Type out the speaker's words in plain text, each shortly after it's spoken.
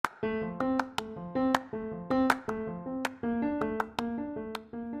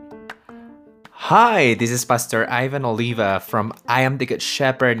Hi, this is Pastor Ivan Oliva from I Am the Good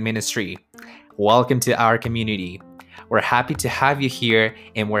Shepherd Ministry. Welcome to our community. We're happy to have you here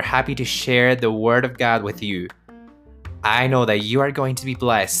and we're happy to share the Word of God with you. I know that you are going to be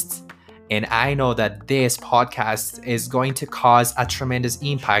blessed, and I know that this podcast is going to cause a tremendous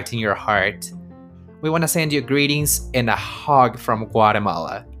impact in your heart. We want to send you greetings and a hug from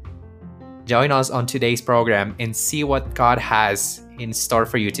Guatemala. Join us on today's program and see what God has in store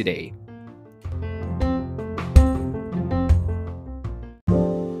for you today.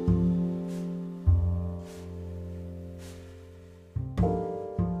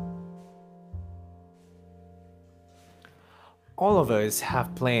 All of us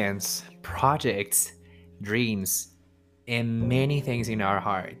have plans, projects, dreams, and many things in our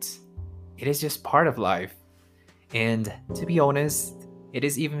hearts. It is just part of life. And to be honest, it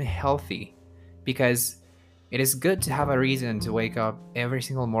is even healthy because it is good to have a reason to wake up every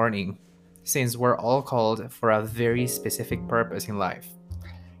single morning since we're all called for a very specific purpose in life.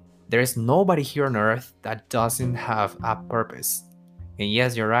 There is nobody here on earth that doesn't have a purpose. And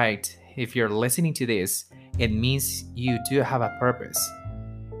yes, you're right. If you're listening to this, it means you do have a purpose.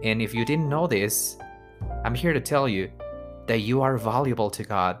 And if you didn't know this, I'm here to tell you that you are valuable to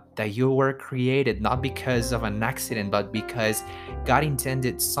God, that you were created not because of an accident, but because God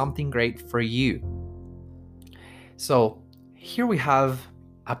intended something great for you. So here we have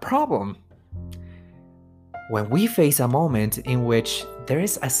a problem. When we face a moment in which there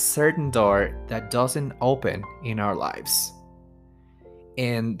is a certain door that doesn't open in our lives.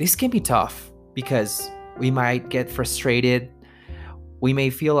 And this can be tough because we might get frustrated. We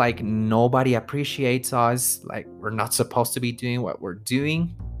may feel like nobody appreciates us, like we're not supposed to be doing what we're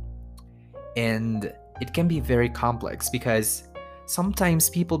doing. And it can be very complex because sometimes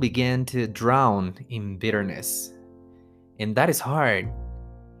people begin to drown in bitterness. And that is hard.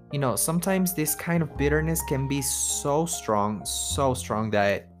 You know, sometimes this kind of bitterness can be so strong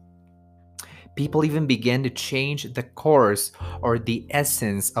that people even begin to change the course or the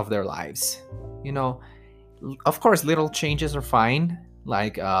essence of their lives. You know, of course, little changes are fine.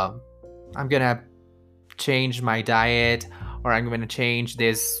 Like, I'm gonna change my diet or I'm gonna change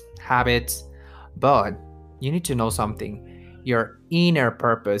this habit. But you need to know something. Your inner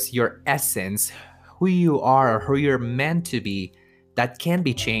purpose, your essence, who you are, who you're meant to be, that can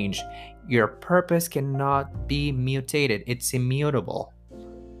be changed. Your purpose cannot be mutated, it's immutable.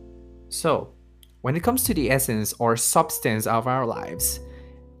 So, when it comes to the essence or substance of our lives,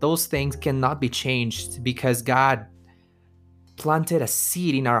 those things cannot be changed because God planted a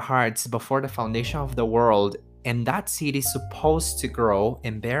seed in our hearts before the foundation of the world, and that seed is supposed to grow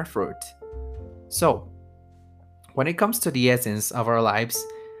and bear fruit. So, when it comes to the essence of our lives,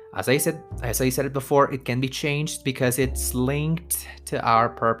 as I said it before, it can be changed because it's linked to our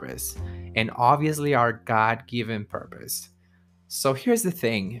purpose and obviously our God-given purpose. So here's the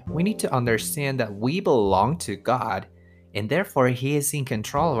thing, we need to understand that we belong to God and therefore He is in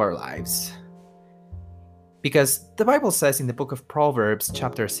control of our lives. Because the Bible says in the book of Proverbs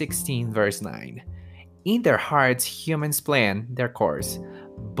chapter 16 verse 9, in their hearts humans plan their course,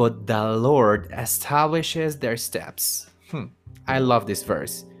 but the Lord establishes their steps. I love this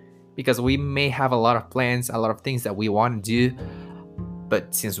verse because we may have a lot of plans, a lot of things that we want to do,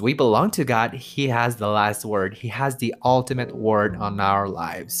 but since we belong to God, He has the last word. He has the ultimate word on our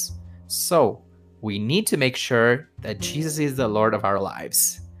lives. So we need to make sure that Jesus is the Lord of our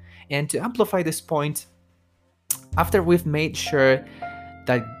lives. And to amplify this point, after we've made sure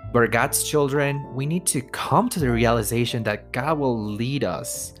that we're God's children, we need to come to the realization that God will lead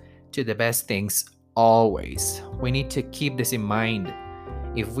us to the best things always. We need to keep this in mind.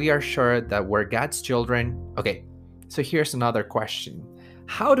 If we are sure that we're God's children, okay, so here's another question.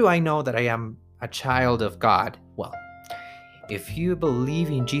 How do I know that I am a child of God? Well, if you believe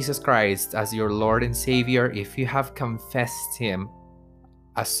in Jesus Christ as your Lord and Savior, if you have confessed Him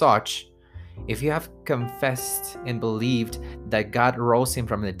as such, if you have confessed and believed that God rose Him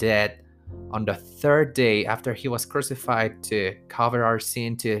from the dead on the third day after He was crucified to cover our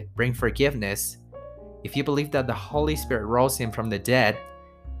sin, to bring forgiveness, if you believe that the Holy Spirit rose Him from the dead,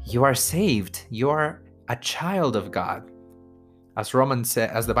 you are saved. You are a child of God. As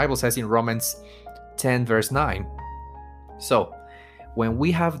the Bible says in Romans 10 verse 9. So, when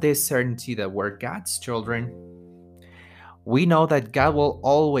we have this certainty that we're God's children, we know that God will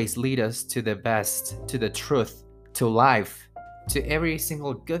always lead us to the best, to the truth, to life, to every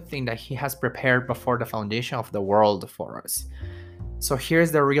single good thing that He has prepared before the foundation of the world for us. So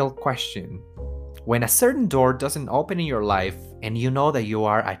here's the real question. When a certain door doesn't open in your life and you know that you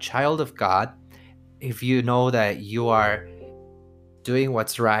are a child of God, if you know that you are doing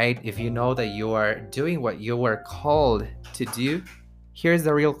what's right, if you know that you are doing what you were called to do, here's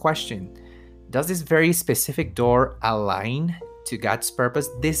the real question. Does this very specific door align to God's purpose?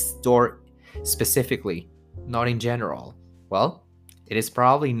 This door specifically, not in general. Well, it is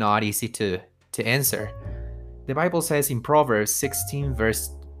probably not easy to answer. The Bible says in Proverbs 16,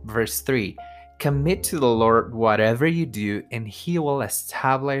 verse 3, commit to the Lord whatever you do, and He will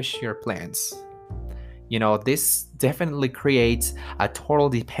establish your plans. This definitely creates a total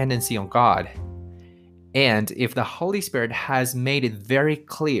dependency on God. And if the Holy Spirit has made it very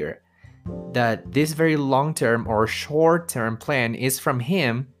clear that this very long-term or short-term plan is from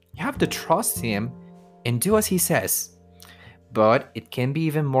Him, you have to trust Him and do as He says. But it can be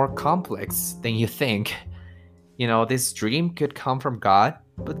even more complex than you think. This dream could come from God,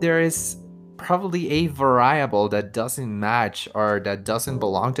 but there is probably a variable that doesn't match or that doesn't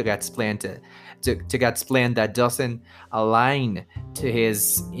belong to God's plan, to God's plan, that doesn't align to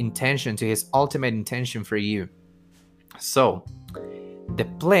His intention, to His ultimate intention for you. So the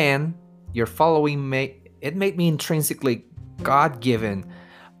plan you're following may be intrinsically God-given,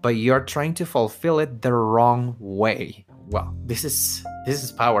 but you're trying to fulfill it the wrong way. Well, this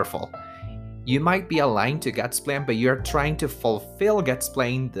is powerful. You might be aligned to God's plan, but you're trying to fulfill God's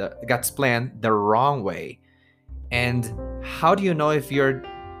plan the wrong way. And how do you know if you're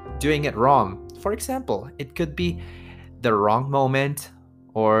doing it wrong? For example, it could be the wrong moment,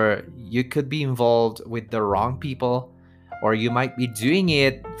 or you could be involved with the wrong people, or you might be doing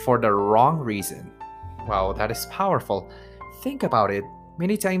it for the wrong reason. Wow, that is powerful. Think about it.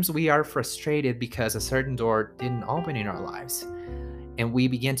 Many times we are frustrated because a certain door didn't open in our lives. And we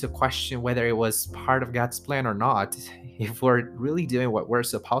begin to question whether it was part of God's plan or not, if we're really doing what we're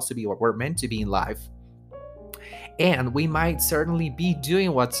supposed to be, what we're meant to be in life. And we might certainly be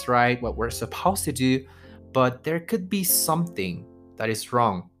doing what's right, what we're supposed to do, but there could be something that is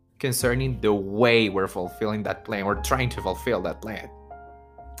wrong concerning the way we're fulfilling that plan, or trying to fulfill that plan.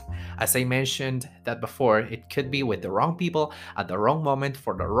 As I mentioned that before, it could be with the wrong people at the wrong moment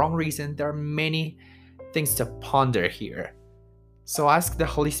for the wrong reason. There are many things to ponder here. So ask the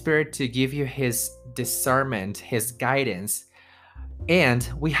Holy Spirit to give you His discernment, His guidance.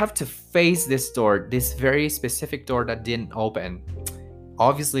 And we have to face this door, this very specific door that didn't open,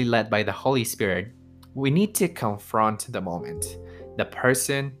 obviously led by the Holy Spirit. We need to confront the moment, the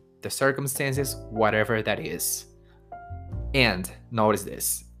person, the circumstances, whatever that is. And notice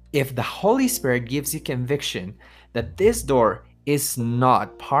this. If the Holy Spirit gives you conviction that this door is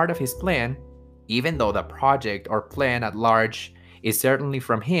not part of His plan, even though the project or plan at large is certainly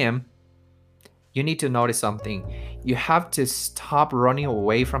from Him, you need to notice something. You have to stop running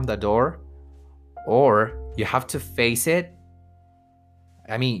away from the door, or you have to face it.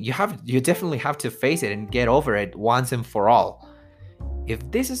 I mean, you definitely have to face it and get over it once and for all. If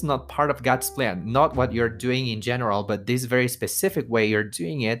this is not part of God's plan, not what you're doing in general, but this very specific way you're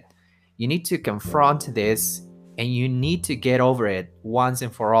doing it, you need to confront this, and you need to get over it once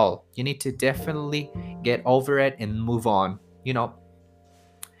and for all. You need to definitely get over it and move on.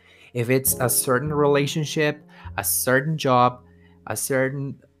 If it's a certain relationship, a certain job, a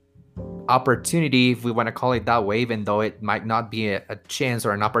certain opportunity, if we want to call it that way, even though it might not be a chance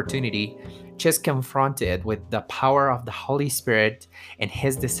or an opportunity, just confront it with the power of the Holy Spirit and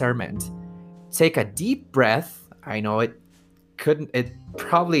His discernment. Take a deep breath. I know it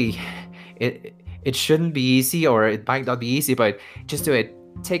shouldn't be easy, or it might not be easy, but just do it.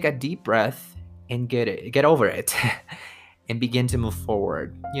 Take a deep breath and get over it and begin to move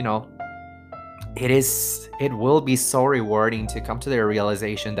forward. It will be so rewarding to come to the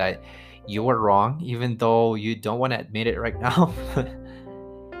realization that you were wrong, even though you don't want to admit it right now.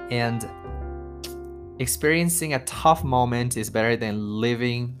 And experiencing a tough moment is better than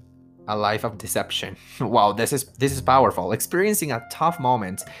living a life of deception. Wow, this is powerful. Experiencing a tough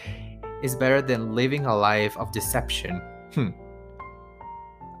moment is better than living a life of deception.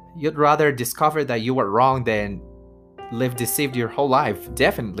 You'd rather discover that you were wrong than live deceived your whole life.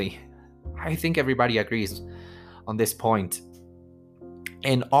 Definitely. I think everybody agrees on this point.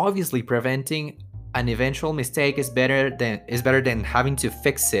 And obviously, preventing an eventual mistake is better than having to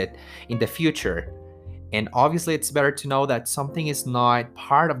fix it in the future. And obviously, it's better to know that something is not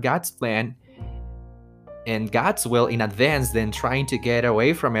part of God's plan and God's will in advance than trying to get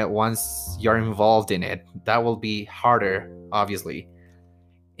away from it once you're involved in it. That will be harder, obviously.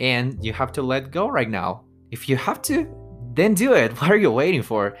 And you have to let go right now. If you have to, then do it. What are you waiting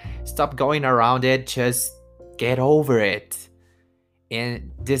for? Stop going around it. Just get over it.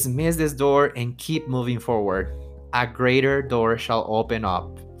 and dismiss this door and keep moving forward. A greater door shall open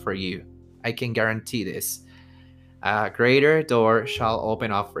up for you. I can guarantee this. A greater door shall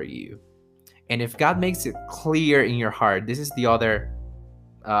open up for you. And if God makes it clear in your heart, this is the other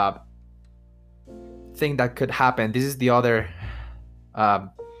thing that could happen. This is the other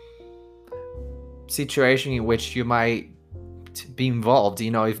situation in which you might be involved.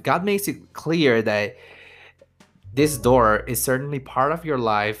 If God makes it clear that this door is certainly part of your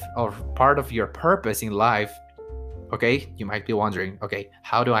life or part of your purpose in life, okay, you might be wondering, okay,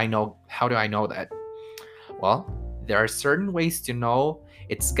 how do I know that? Well, there are certain ways to know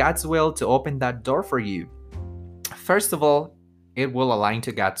it's God's will to open that door for you. First of all, it will align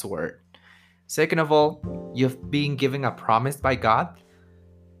to God's word. Second of all, you've been given a promise by God.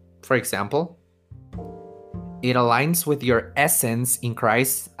 For example, it aligns with your essence in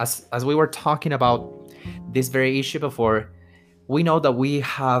Christ. As we were talking about this very issue before, we know that we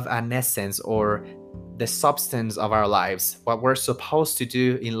have an essence or the substance of our lives, what we're supposed to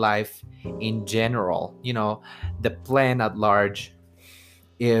do in life in general, the plan at large.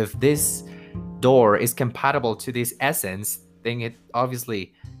 If this door is compatible to this essence, then it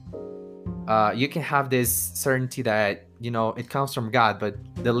obviously you can have this certainty that it comes from God. But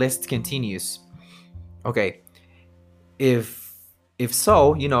the list continues. Okay, if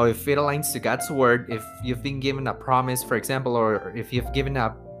so, if it aligns to God's word, if you've been given a promise, for example, or if you've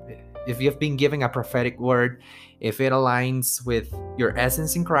been given a prophetic word, if it aligns with your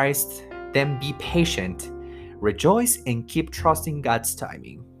essence in Christ, then be patient, rejoice, and keep trusting God's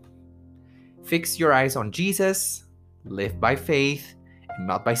timing. Fix your eyes on Jesus, live by faith and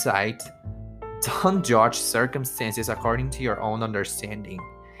not by sight. Don't judge circumstances according to your own understanding.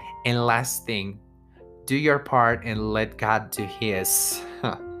 And last thing, do your part and let God do His.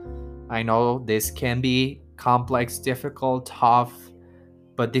 I know this can be complex, difficult, tough,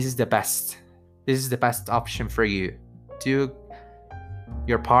 but this is the best. This is the best option for you. Do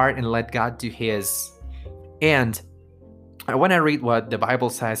your part and let God do His. And I want to read what the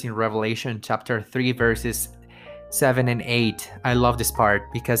Bible says in Revelation chapter 3, verses 7 and 8. I love this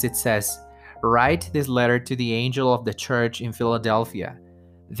part because it says, "Write this letter to the angel of the church in Philadelphia.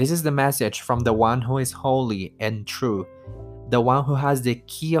 This is the message from the one who is holy and true, the one who has the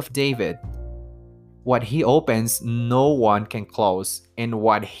key of David. What he opens, no one can close, and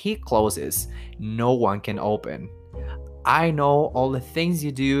what he closes, no one can open. I know all the things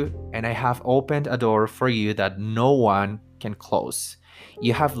you do, and I have opened a door for you that no one can close.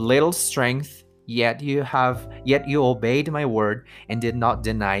 You have little strength, yet you obeyed my word and did not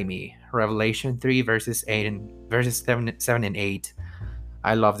deny me." Revelation 3 verses 7 and 8.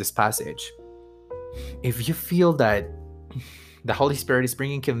 I love this passage. If you feel that the Holy Spirit is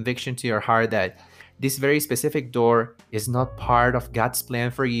bringing conviction to your heart that this very specific door is not part of God's plan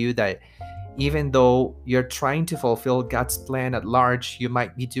for you, that even though you're trying to fulfill God's plan at large, you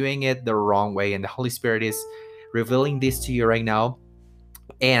might be doing it the wrong way, and the Holy Spirit is revealing this to you right now.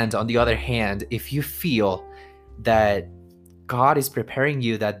 And on the other hand, if you feel that God is preparing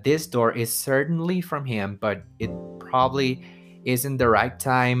you, that this door is certainly from Him, but it probably isn't the right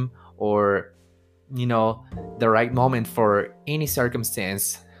time or the right moment for any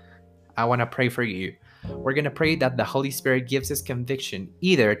circumstance, I want to pray for you. We're going to pray that the Holy Spirit gives us conviction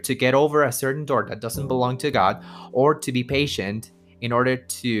either to get over a certain door that doesn't belong to God, or to be patient in order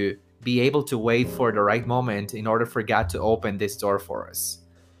to be able to wait for the right moment in order for God to open this door for us.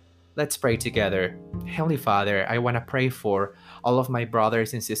 Let's pray together. Heavenly Father, I want to pray for all of my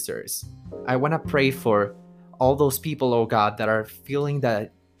brothers and sisters. I want to pray for all those people, oh God, that are feeling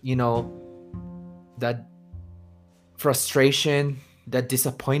that, that frustration, that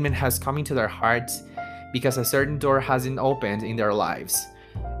disappointment has come into their hearts because a certain door hasn't opened in their lives.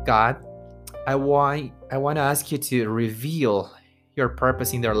 God, I want to ask you to reveal your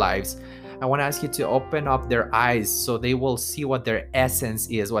purpose in their lives. I want to ask you to open up their eyes so they will see what their essence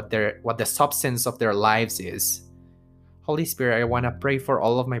is, what the substance of their lives is. Holy Spirit, I want to pray for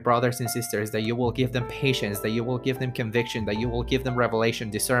all of my brothers and sisters that you will give them patience, that you will give them conviction, that you will give them revelation,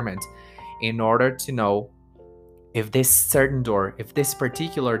 discernment, in order to know if this certain door, if this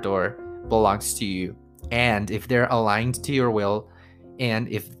particular door belongs to you, and if they're aligned to your will, and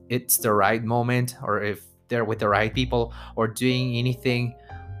if it's the right moment, or if they're with the right people, or doing anything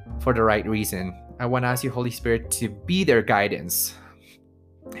for the right reason. I want to ask you, Holy Spirit, to be their guidance.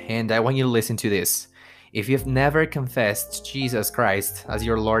 And I want you to listen to this. If you've never confessed Jesus Christ as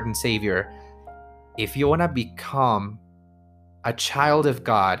your Lord and Savior, if you want to become a child of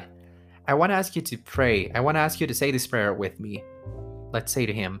God, I want to ask you to pray. I want to ask you to say this prayer with me. Let's say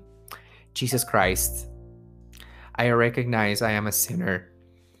to Him, Jesus Christ, I recognize I am a sinner.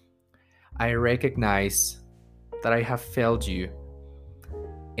 I recognize that I have failed you.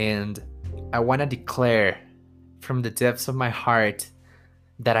 And I want to declare from the depths of my heart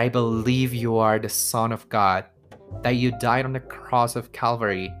that I believe you are the Son of God, that you died on the cross of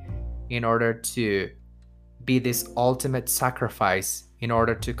Calvary in order to be this ultimate sacrifice in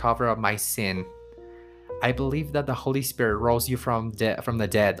order to cover up my sin. I believe that the Holy Spirit rose you from the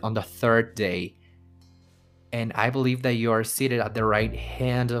dead on the third day. And I believe that you are seated at the right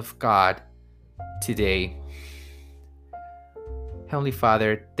hand of God today. Heavenly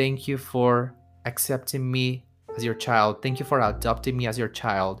Father, thank you for accepting me as your child. Thank you for adopting me as your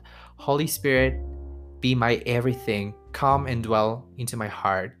child. Holy Spirit, be my everything. Come and dwell into my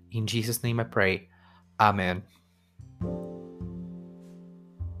heart. In Jesus' name I pray. Amen.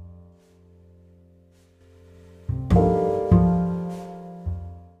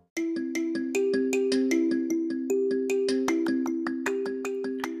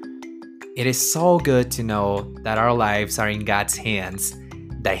 It is so good to know that our lives are in God's hands,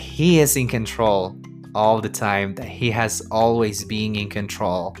 that He is in control all the time, that He has always been in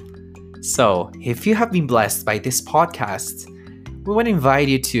control. So, if you have been blessed by this podcast, we want to invite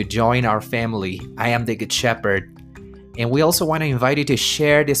you to join our family. I am the Good Shepherd. And we also want to invite you to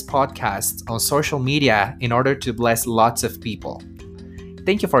share this podcast on social media in order to bless lots of people.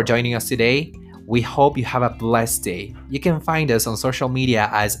 Thank you for joining us today. We hope you have a blessed day. You can find us on social media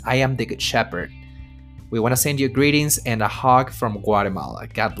as I Am the Good Shepherd. We want to send you greetings and a hug from Guatemala.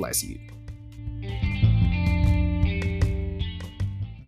 God bless you.